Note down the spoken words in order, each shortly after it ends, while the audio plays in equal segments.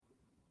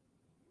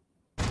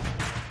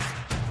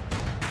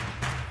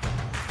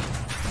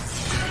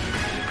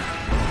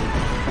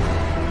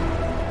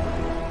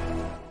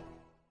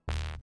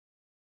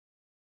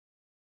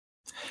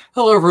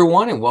Hello,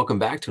 everyone, and welcome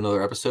back to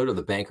another episode of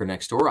The Banker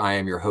Next Door. I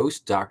am your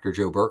host, Dr.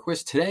 Joe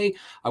Berquist. Today,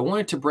 I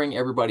wanted to bring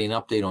everybody an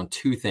update on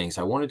two things.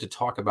 I wanted to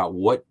talk about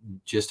what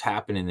just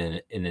happened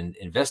in an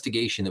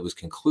investigation that was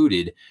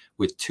concluded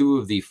with two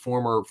of the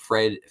former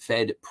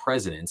Fed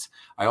presidents.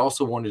 I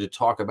also wanted to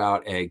talk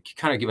about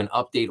kind of give an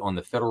update on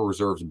the Federal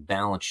Reserve's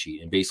balance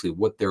sheet and basically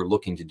what they're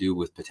looking to do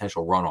with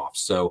potential runoffs.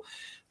 So,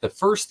 the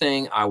first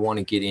thing I want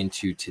to get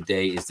into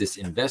today is this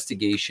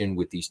investigation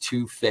with these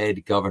two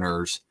Fed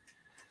governors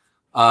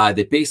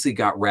that basically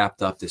got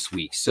wrapped up this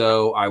week.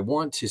 So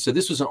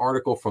this was an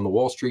article from the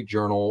Wall Street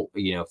Journal,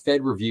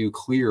 Fed review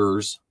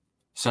clears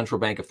central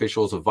bank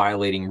officials of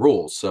violating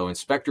rules. So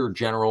Inspector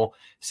General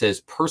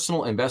says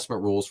personal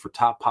investment rules for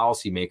top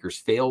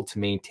policymakers failed to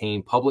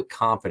maintain public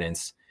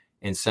confidence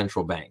in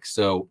central banks.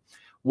 So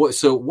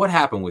what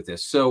happened with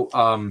this?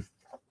 So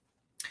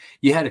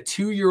you had a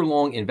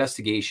 2-year-long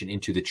investigation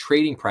into the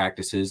trading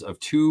practices of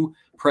two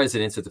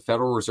presidents at the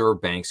Federal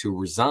Reserve banks who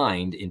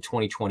resigned in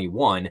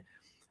 2021.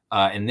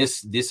 And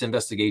this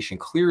investigation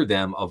cleared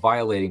them of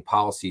violating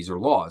policies or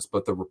laws.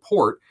 But the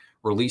report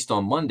released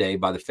on Monday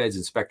by the Fed's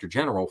Inspector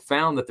General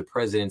found that the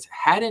presidents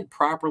hadn't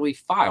properly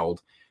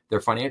filed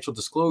their financial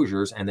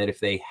disclosures, and that if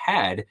they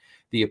had,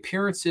 the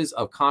appearances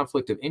of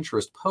conflict of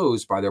interest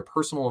posed by their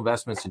personal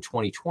investments in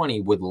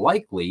 2020 would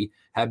likely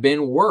have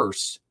been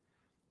worse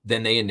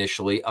than they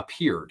initially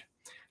appeared.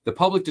 The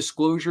public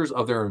disclosures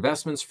of their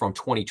investments from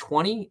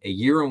 2020, a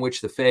year in which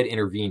the Fed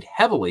intervened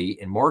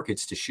heavily in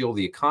markets to shield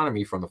the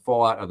economy from the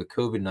fallout of the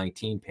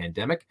COVID-19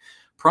 pandemic,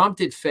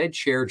 prompted Fed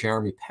Chair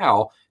Jeremy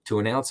Powell to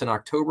announce in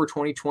October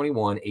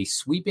 2021 a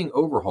sweeping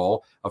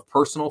overhaul of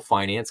personal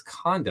finance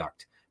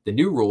conduct. The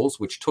new rules,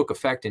 which took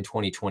effect in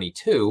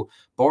 2022,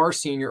 bar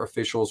senior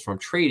officials from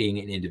trading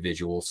in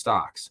individual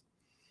stocks.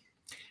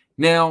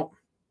 Now,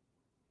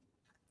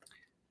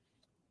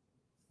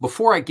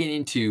 before I get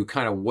into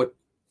kind of what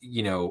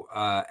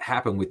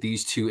happened with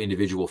these two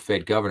individual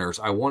Fed governors,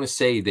 I want to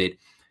say that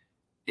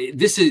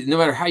this is, no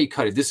matter how you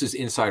cut it, this is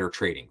insider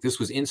trading. This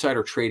was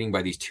insider trading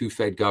by these two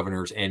Fed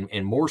governors.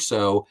 And more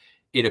so,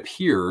 it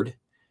appeared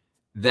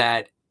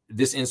that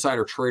this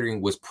insider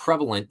trading was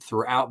prevalent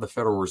throughout the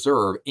Federal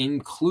Reserve,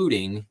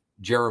 including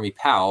Jeremy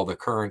Powell, the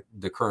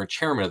current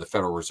chairman of the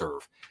Federal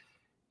Reserve.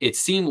 It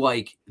seemed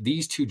like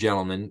these two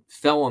gentlemen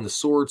fell on the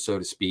sword, so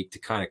to speak, to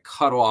kind of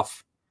cut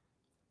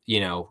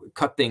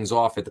things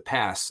off at the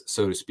pass,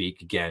 so to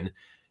speak, again,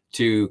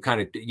 to kind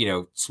of,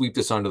 sweep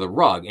this under the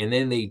rug. And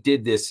then they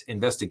did this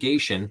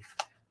investigation,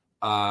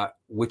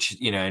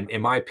 which,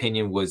 in my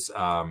opinion, was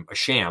a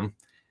sham.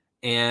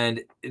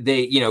 And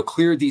they,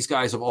 cleared these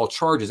guys of all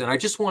charges. And I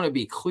just want to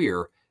be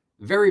clear,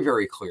 very,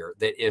 very clear,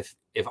 that if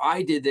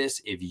I did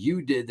this, if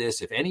you did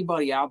this, if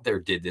anybody out there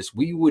did this,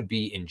 we would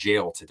be in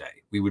jail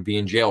today. We would be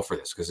in jail for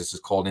this because this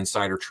is called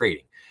insider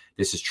trading.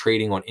 This is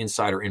trading on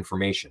insider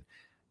information.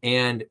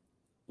 And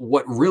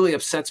what really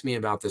upsets me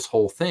about this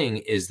whole thing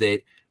is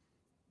that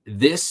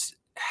this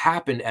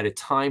happened at a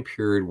time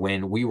period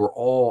when we were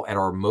all at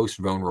our most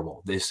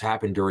vulnerable. This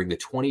happened during the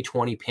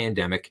 2020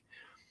 pandemic.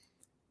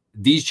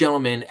 These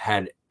gentlemen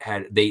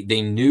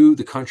they knew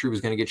the country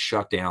was going to get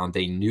shut down.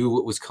 They knew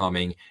what was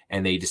coming,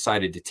 and they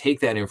decided to take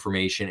that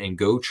information and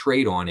go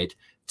trade on it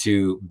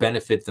to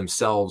benefit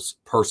themselves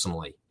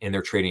personally in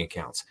their trading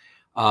accounts.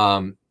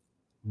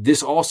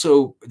 This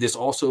also,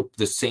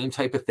 the same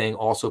type of thing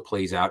also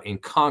plays out in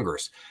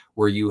Congress,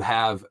 where you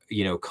have,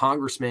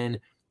 congressmen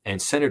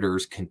and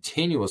senators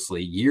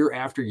continuously, year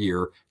after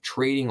year,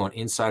 trading on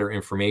insider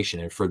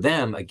information. And for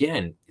them,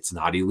 again, it's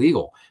not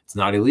illegal. It's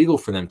not illegal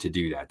for them to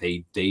do that.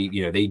 They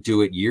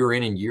do it year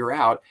in and year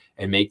out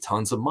and make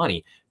tons of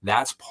money.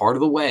 That's part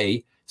of the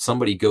way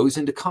somebody goes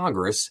into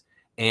Congress.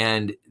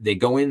 And they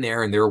go in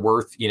there and they're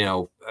worth,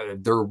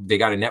 they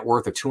got a net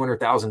worth of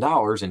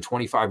 $200,000, and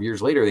 25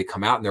 years later, they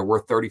come out and they're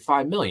worth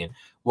 $35 million.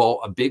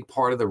 Well, a big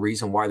part of the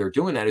reason why they're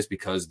doing that is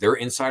because they're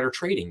insider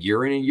trading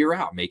year in and year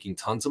out, making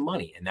tons of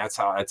money. And that's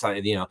how,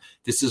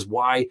 this is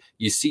why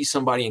you see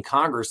somebody in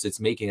Congress that's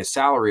making a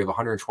salary of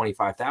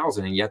 $125,000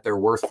 and yet they're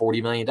worth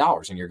 $40 million.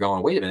 And you're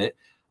going, wait a minute,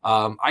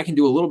 I can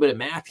do a little bit of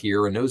math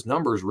here, and those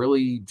numbers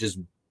really just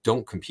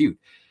don't compute.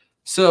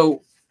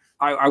 So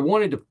I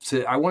wanted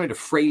to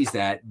phrase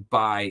that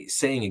by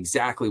saying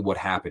exactly what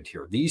happened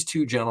here. These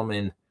two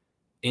gentlemen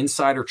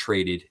insider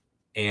traded,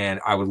 and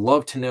I would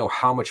love to know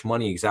how much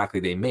money exactly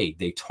they made.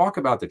 They talk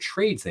about the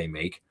trades they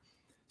make.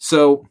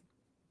 So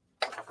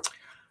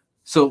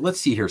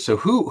let's see here. So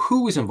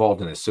who was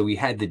involved in this? So we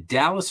had the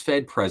Dallas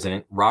Fed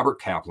president,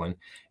 Robert Kaplan,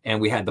 and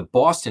we had the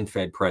Boston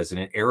Fed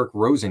president, Eric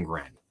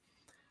Rosengren.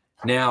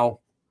 Now,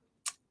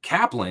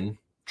 Kaplan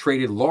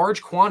traded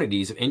large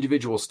quantities of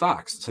individual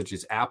stocks such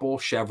as Apple,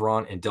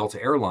 Chevron, and Delta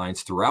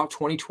Airlines throughout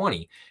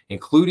 2020,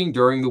 including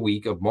during the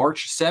week of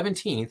March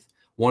 17th,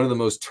 one of the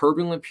most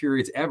turbulent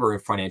periods ever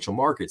in financial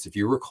markets. If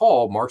you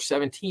recall, March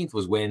 17th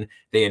was when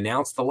they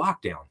announced the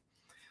lockdown.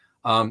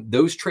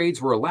 Those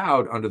trades were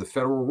allowed under the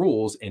federal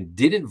rules and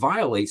didn't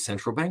violate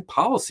central bank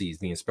policies,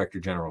 the Inspector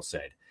General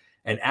said.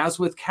 And as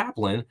with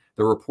Kaplan,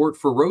 the report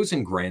for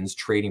Rosengren's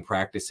trading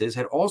practices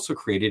had also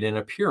created an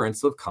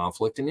appearance of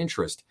conflict and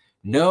interest.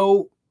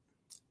 No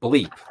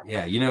bleep.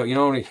 Yeah,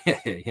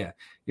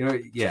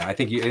 I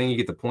think you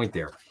get the point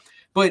there.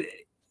 But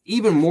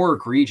even more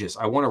egregious,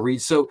 I want to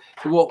read. So,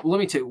 well, let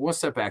me take one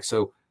step back.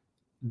 So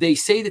they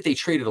say that they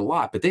traded a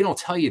lot, but they don't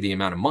tell you the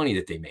amount of money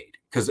that they made.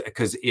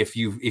 Because if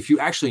you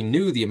actually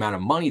knew the amount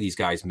of money these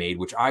guys made,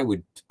 which I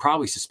would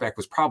probably suspect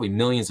was probably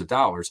millions of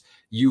dollars,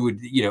 you would,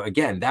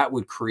 again, that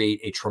would create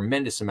a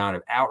tremendous amount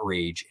of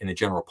outrage in the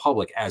general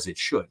public, as it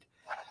should.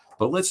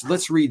 But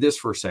let's read this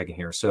for a second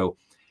here. So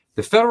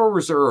the Federal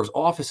Reserve's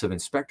Office of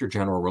Inspector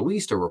General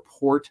released a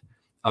report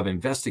of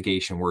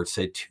investigation where it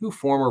said 2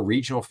 former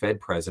regional Fed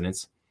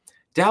presidents,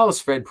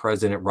 Dallas Fed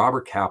President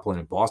Robert Kaplan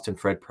and Boston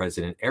Fed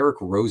President Eric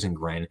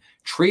Rosengren,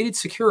 traded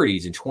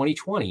securities in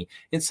 2020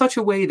 in such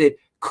a way that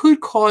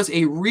could cause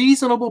a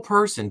reasonable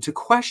person to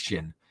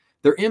question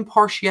their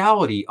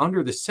impartiality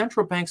under the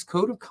central bank's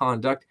code of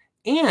conduct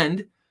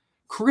and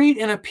create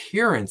an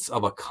appearance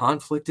of a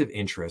conflict of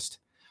interest,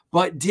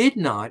 but did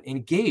not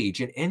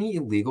engage in any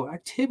illegal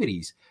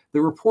activities.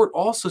 The report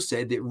also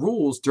said that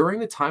rules during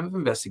the time of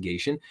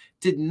investigation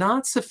did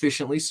not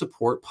sufficiently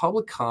support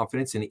public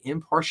confidence in the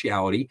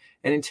impartiality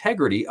and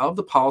integrity of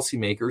the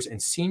policymakers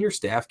and senior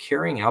staff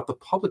carrying out the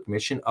public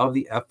mission of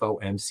the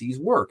FOMC's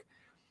work.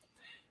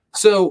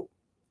 So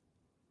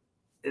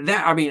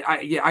that,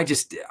 I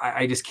just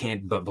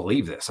can't but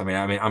believe this.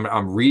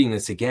 I'm reading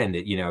this again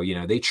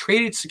that, they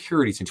traded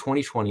securities in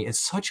 2020 in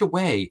such a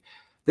way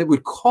that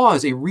would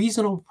cause a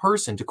reasonable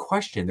person to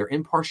question their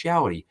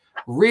impartiality.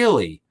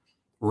 Really?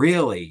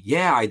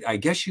 Yeah, I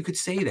guess you could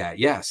say that,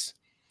 yes.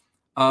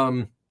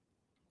 And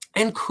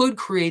could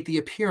create the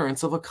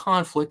appearance of a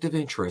conflict of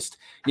interest,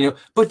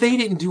 but they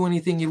didn't do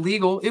anything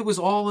illegal. It was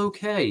all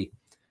okay.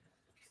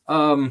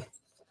 Yeah,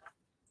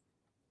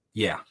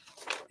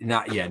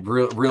 not yet.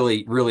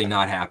 Really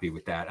not happy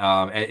with that.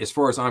 As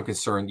far as I'm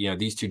concerned,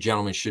 these 2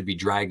 gentlemen should be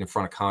dragged in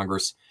front of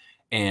Congress,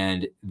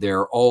 and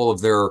all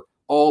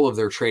of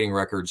their trading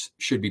records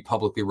should be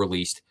publicly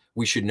released.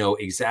 We should know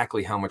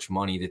exactly how much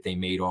money that they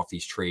made off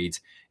these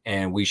trades,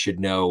 and we should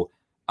know,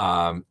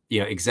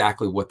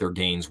 exactly what their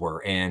gains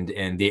were, and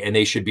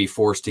they should be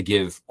forced to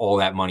give all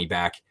that money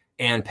back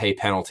and pay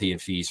penalty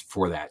and fees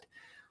for that.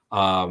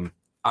 I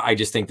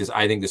think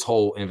this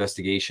whole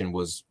investigation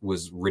was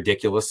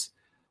ridiculous,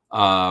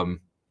 and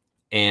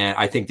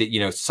I think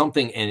that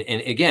something,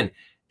 and again,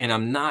 and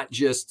I'm not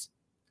just.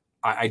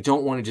 I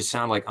don't want to just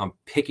sound like I'm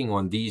picking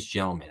on these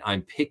gentlemen.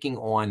 I'm picking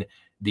on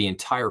the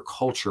entire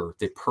culture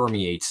that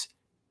permeates,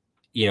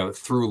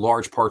 through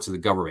large parts of the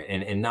government,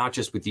 and not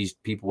just with these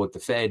people at the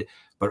Fed,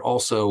 but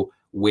also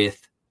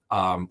with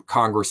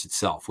Congress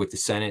itself, with the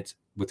Senate,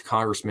 with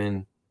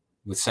congressmen,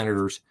 with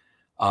senators.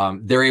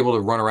 They're able to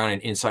run around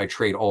and inside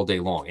trade all day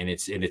long, and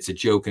it's a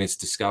joke, and it's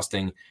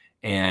disgusting.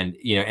 And,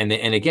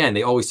 and again,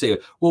 they always say,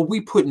 well, we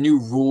put new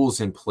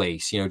rules in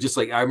place, just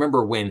like I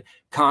remember when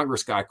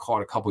Congress got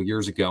caught a couple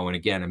years ago. And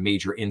again, a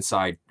major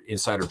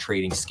insider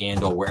trading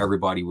scandal where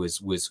everybody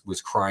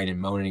was crying and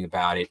moaning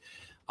about it.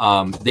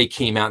 They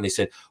came out and they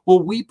said,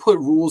 well, we put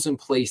rules in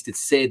place that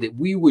said that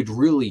we would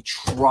really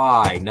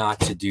try not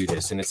to do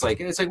this. And it's like,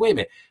 wait a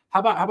minute,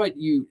 how about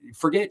you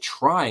forget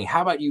trying?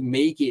 How about you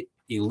make it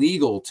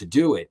illegal to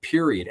do it,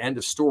 period, end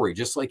of story,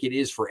 just like it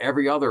is for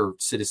every other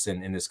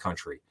citizen in this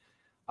country.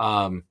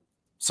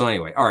 So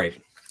anyway, all right.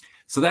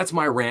 So that's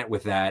my rant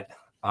with that.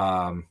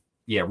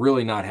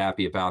 Really not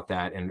happy about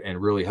that,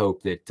 and really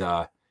hope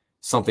that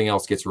something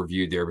else gets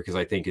reviewed there, because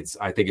I think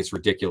it's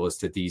ridiculous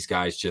that these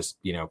guys just,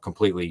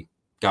 completely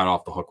got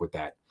off the hook with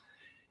that.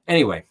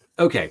 Anyway,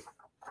 okay.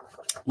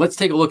 Let's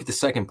take a look at the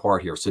second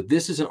part here. So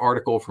this is an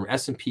article from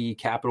S&P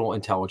Capital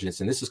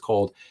Intelligence, and this is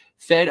called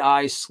Fed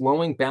Eyes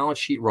Slowing Balance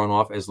Sheet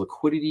Runoff as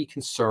Liquidity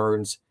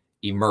Concerns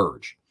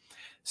Emerge.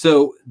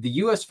 So the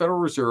U.S. Federal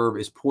Reserve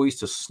is poised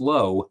to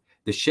slow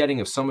the shedding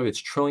of some of its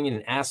trillion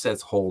in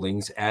assets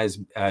holdings as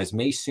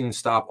may soon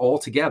stop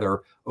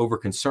altogether over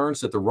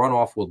concerns that the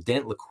runoff will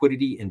dent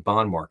liquidity in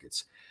bond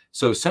markets.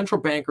 So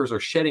central bankers are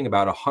shedding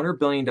about $100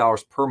 billion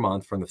per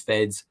month from the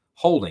Fed's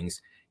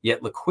holdings,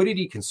 yet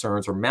liquidity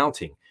concerns are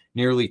mounting.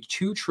 Nearly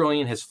 $2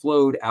 trillion has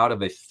flowed out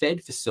of a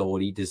Fed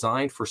facility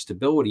designed for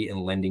stability in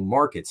lending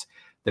markets.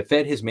 The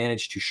Fed has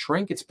managed to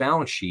shrink its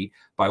balance sheet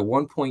by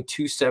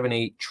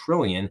 $1.278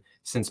 trillion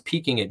since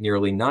peaking at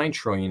nearly $9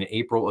 trillion in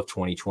April of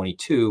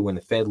 2022, when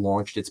the Fed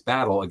launched its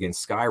battle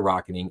against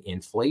skyrocketing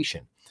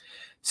inflation.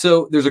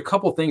 So there's a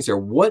couple things there.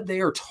 What they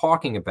are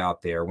talking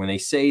about there when they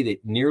say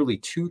that nearly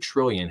 $2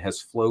 trillion has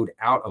flowed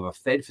out of a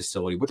Fed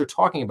facility, what they're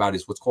talking about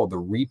is what's called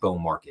the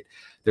repo market.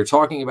 They're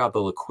talking about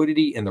the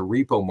liquidity in the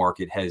repo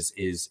market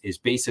is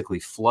basically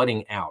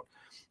flooding out.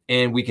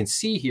 And we can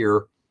see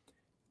here,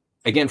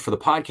 again, for the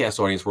podcast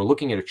audience, we're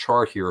looking at a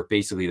chart here of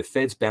basically the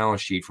Fed's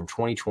balance sheet from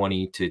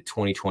 2020 to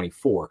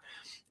 2024.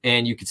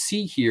 And you can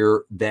see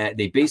here that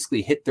they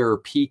basically hit their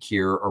peak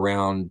here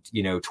around,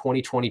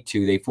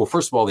 2022.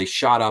 First of all, they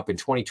shot up in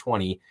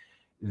 2020.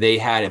 They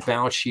had a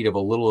balance sheet of a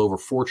little over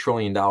 $4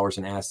 trillion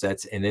in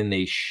assets. And then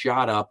they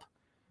shot up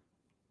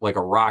like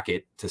a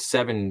rocket to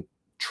 7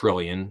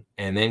 trillion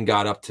and then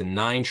got up to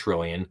 9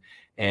 trillion,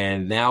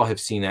 and now have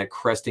seen that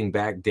cresting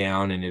back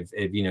down and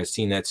have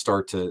seen that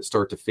start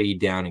to fade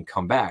down and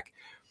come back.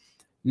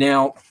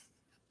 Now,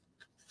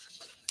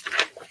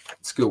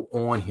 let's go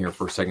on here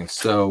for a second.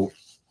 So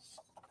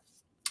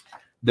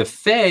the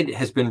Fed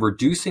has been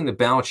reducing the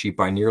balance sheet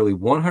by nearly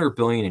 100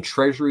 billion in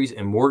treasuries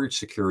and mortgage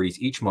securities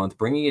each month,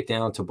 bringing it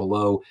down to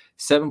below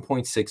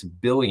 7.6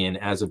 billion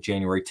as of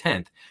January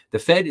 10th. The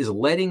Fed is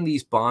letting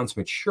these bonds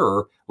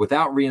mature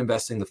without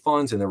reinvesting the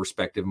funds in their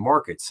respective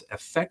markets,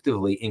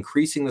 effectively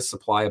increasing the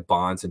supply of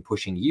bonds and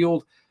pushing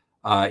yields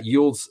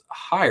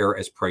higher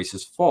as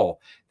prices fall.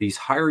 These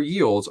higher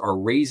yields are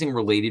raising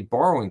related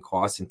borrowing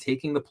costs and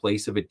taking the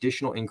place of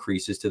additional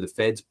increases to the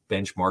Fed's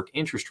benchmark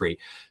interest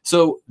rate.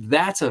 So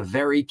that's a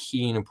very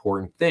key and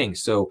important thing.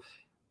 So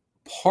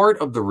part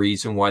of the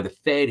reason why the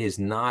Fed has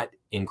not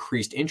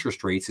increased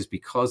interest rates is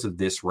because of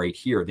this right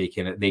here. They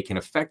can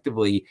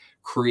effectively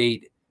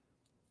create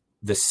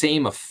the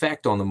same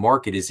effect on the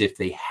market as if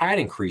they had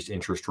increased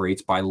interest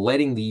rates by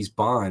letting these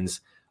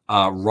bonds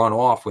run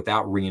off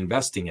without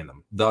reinvesting in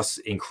them, thus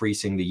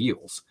increasing the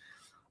yields.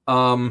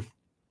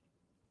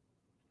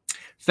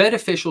 Fed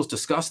officials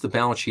discussed the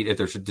balance sheet at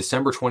their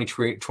December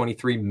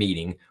 2023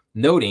 meeting,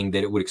 noting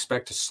that it would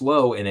expect to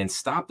slow and then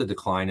stop the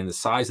decline in the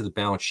size of the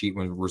balance sheet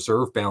when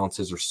reserve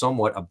balances are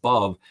somewhat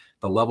above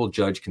the level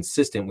judged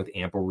consistent with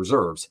ample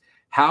reserves.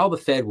 How the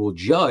Fed will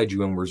judge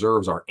when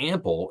reserves are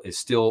ample is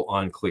still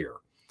unclear.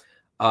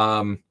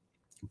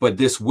 But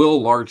this will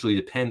largely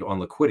depend on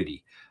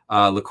liquidity.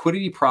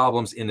 Liquidity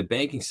problems in the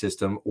banking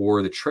system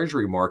or the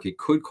treasury market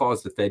could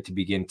cause the Fed to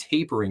begin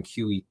tapering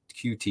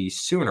QT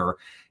sooner,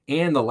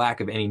 and the lack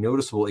of any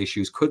noticeable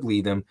issues could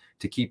lead them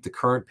to keep the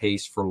current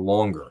pace for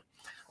longer.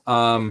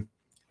 And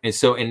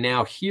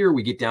now here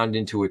we get down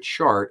into a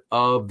chart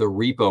of the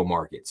repo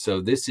market.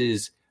 So this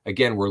is,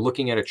 again, we're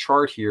looking at a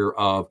chart here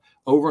of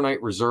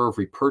overnight reserve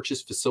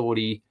repurchase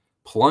facility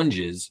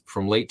plunges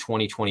from late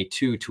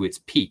 2022 to its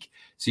peak.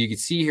 So you can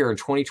see here in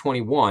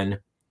 2021,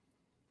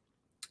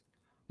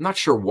 I'm not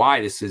sure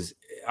why this is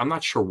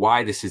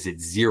at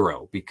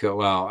zero,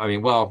 because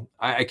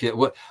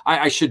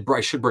I should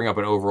bring up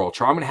an overall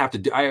chart.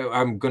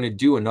 I'm going to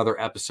do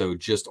another episode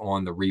just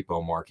on the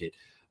repo market,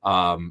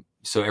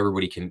 so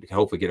everybody can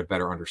hopefully get a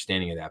better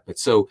understanding of that. But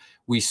so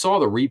we saw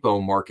the repo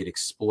market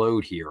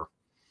explode here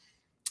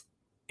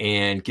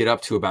and get up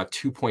to about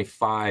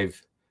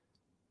 2.5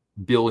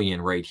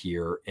 billion right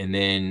here, and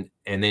then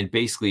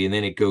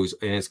it goes,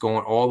 and it's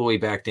going all the way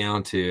back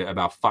down to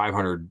about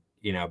 500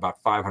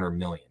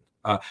 million.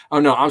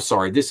 I'm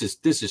sorry. This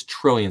is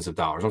trillions of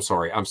dollars. I'm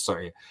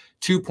sorry.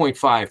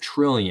 2.5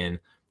 trillion.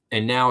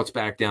 And now it's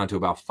back down to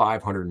about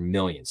 500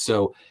 million.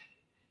 So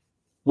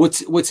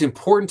what's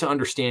important to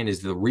understand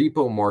is the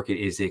repo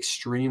market is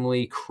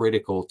extremely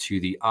critical to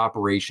the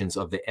operations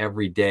of the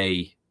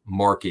everyday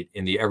market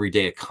in the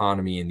everyday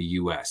economy in the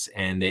US.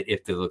 And that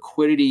if the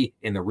liquidity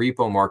in the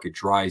repo market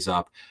dries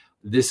up,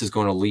 this is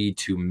going to lead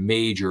to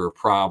major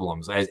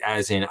problems,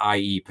 as in,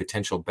 i.e.,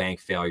 potential bank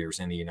failures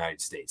in the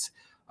United States.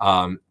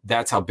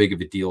 That's how big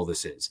of a deal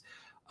this is.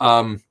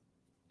 I'm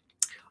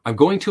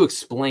going to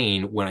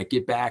explain when I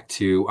get back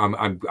to.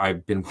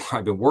 I've been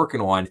working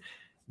on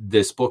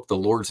this book, The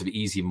Lords of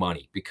Easy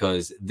Money,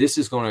 because this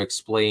is going to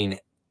explain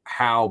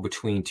how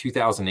between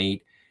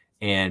 2008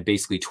 and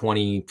basically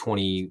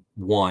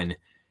 2021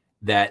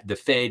 that the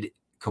Fed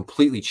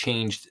completely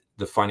changed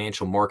the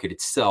financial market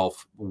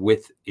itself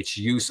with its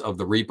use of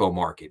the repo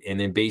market. And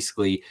then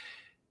basically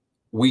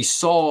we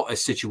saw a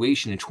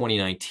situation in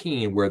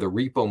 2019 where the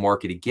repo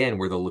market, again,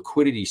 where the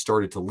liquidity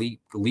started to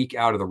leak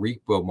out of the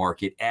repo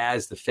market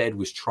as the Fed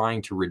was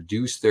trying to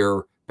reduce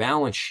their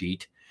balance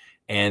sheet.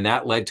 And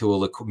that led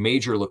to a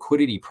major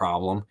liquidity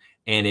problem.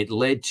 And it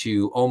led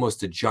to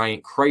almost a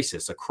giant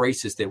crisis, a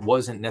crisis that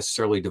wasn't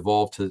necessarily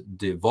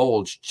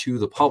divulged to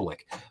the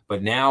public.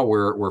 But now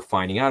we're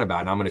finding out about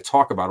it. And I'm going to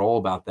talk about all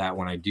about that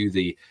when I do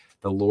the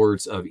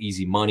Lords of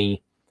Easy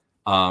Money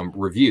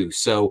review.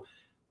 So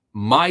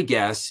my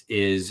guess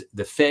is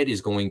the Fed is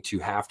going to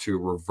have to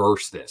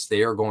reverse this.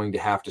 They are going to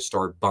have to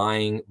start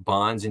buying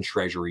bonds and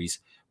treasuries,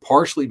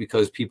 partially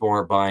because people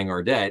aren't buying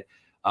our debt,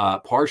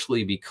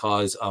 partially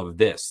because of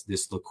this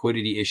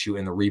liquidity issue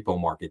in the repo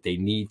market. They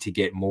need to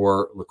get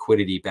more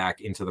liquidity back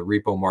into the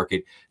repo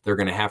market. They're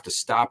going to have to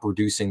stop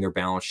reducing their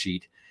balance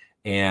sheet,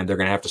 and they're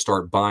going to have to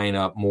start buying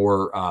up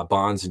more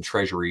bonds and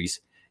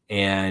treasuries.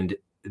 And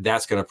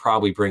that's going to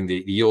probably bring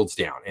the yields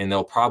down. And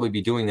they'll probably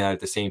be doing that at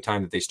the same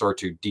time that they start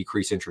to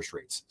decrease interest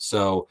rates.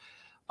 So,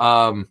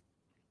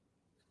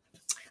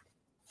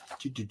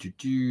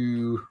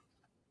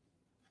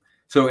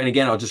 So, and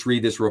again, I'll just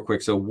read this real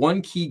quick. So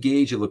one key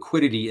gauge of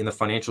liquidity in the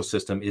financial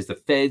system is the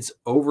Fed's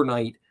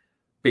overnight,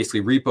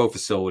 basically repo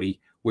facility,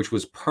 which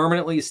was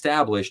permanently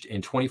established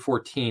in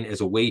 2014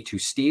 as a way to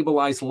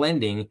stabilize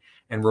lending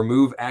and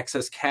remove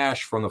excess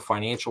cash from the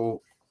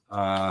financial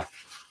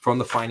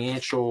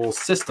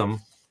system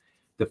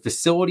The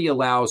facility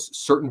allows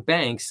certain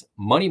banks,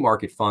 money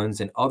market funds,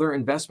 and other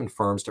investment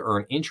firms to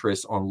earn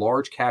interest on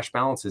large cash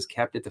balances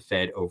kept at the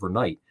Fed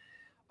overnight.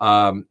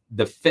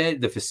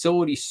 The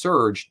facility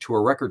surged to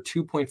a record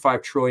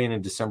 2.5 trillion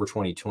in December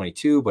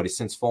 2022, but has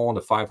since fallen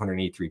to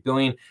 583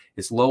 billion,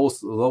 its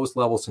lowest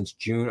level since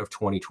June of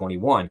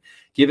 2021.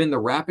 Given the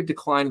rapid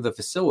decline of the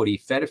facility,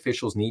 Fed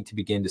officials need to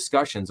begin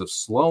discussions of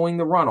slowing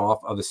the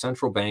runoff of the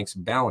central bank's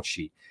balance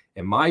sheet.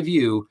 In my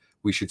view,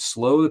 we should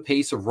slow the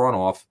pace of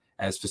runoff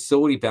as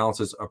facility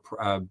balances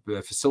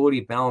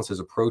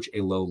approach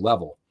a low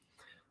level,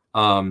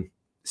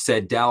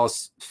 said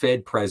Dallas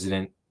Fed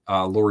President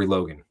Lori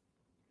Logan.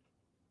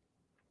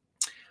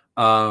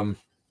 And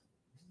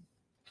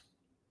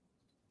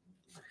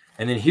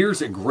then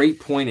here's a great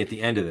point at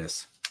the end of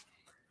this.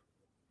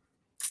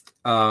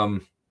 The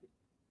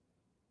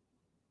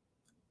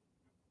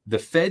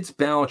Fed's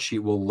balance sheet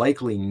will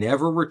likely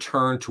never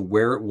return to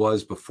where it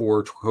was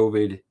before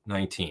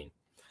COVID-19.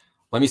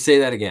 Let me say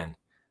that again.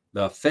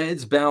 The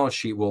Fed's balance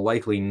sheet will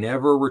likely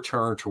never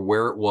return to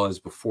where it was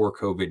before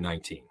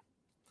COVID-19.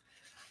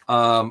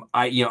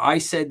 I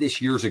said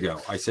this years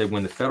ago. I said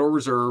when the Federal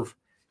Reserve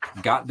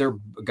got their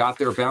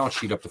balance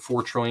sheet up to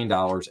 $4 trillion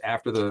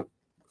after the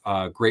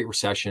Great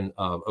Recession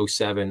of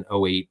 07,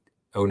 08,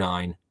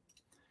 09,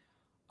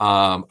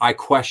 I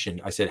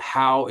questioned. I said,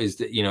 how is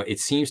that? It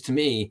seems to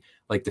me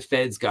like the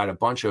Fed's got a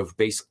bunch of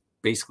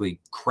basically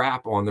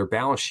crap on their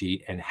balance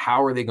sheet, and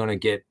how are they going to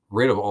get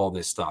rid of all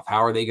this stuff?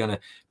 How are they going to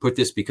put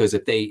this? Because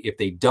if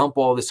they dump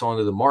all this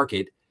onto the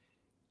market,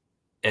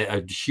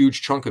 a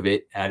huge chunk of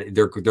it,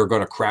 they're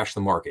going to crash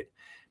the market.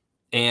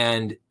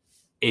 And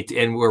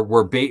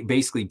we're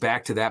basically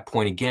back to that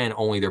point again,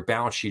 only their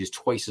balance sheet is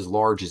twice as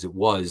large as it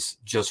was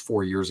just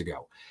 4 years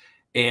ago.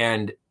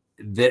 And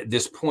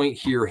this point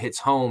here hits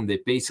home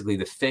that basically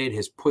the Fed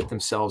has put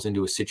themselves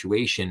into a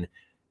situation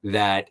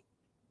that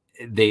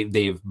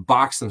they've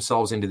boxed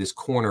themselves into this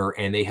corner,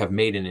 and they have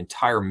made an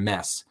entire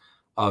mess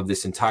of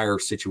this entire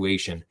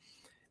situation.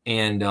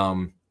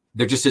 And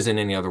there just isn't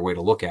any other way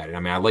to look at it. I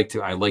mean, I like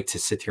to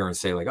sit here and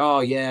say like, oh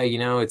yeah,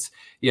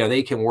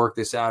 they can work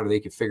this out, or they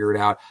can figure it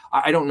out.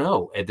 I don't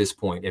know at this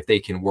point if they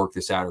can work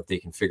this out, or if they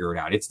can figure it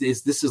out.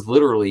 This is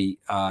literally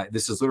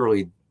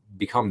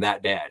become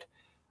that bad.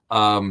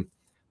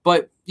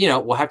 But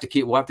we'll have to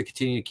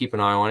continue to keep an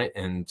eye on it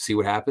and see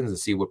what happens and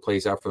see what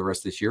plays out for the rest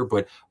of this year.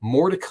 But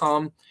more to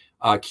come.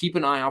 Keep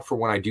an eye out for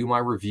when I do my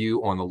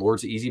review on the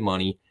Lords of Easy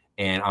Money.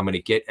 And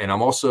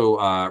I'm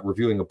also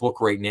reviewing a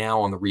book right now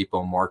on the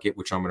repo market,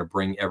 which I'm going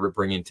to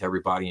bring into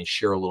everybody and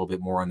share a little bit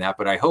more on that.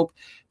 But I hope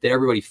that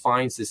everybody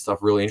finds this stuff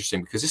really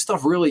interesting, because this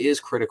stuff really is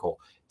critical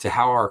to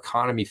how our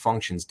economy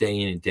functions day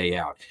in and day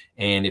out.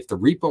 And if the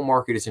repo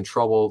market is in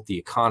trouble, the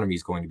economy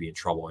is going to be in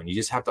trouble. And you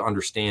just have to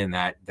understand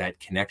that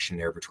connection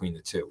there between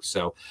the two.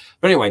 So,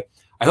 but anyway,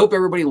 I hope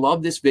everybody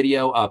loved this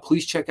video.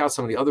 Please check out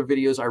some of the other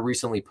videos I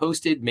recently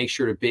posted. Make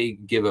sure to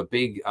give a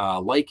big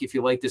like if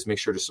you like this. Make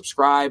sure to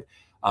subscribe.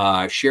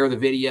 Share the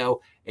video,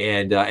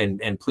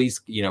 and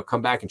please,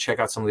 come back and check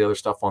out some of the other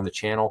stuff on the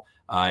channel.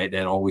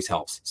 That always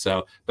helps.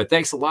 So, but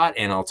thanks a lot,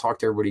 and I'll talk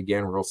to everybody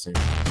again real soon.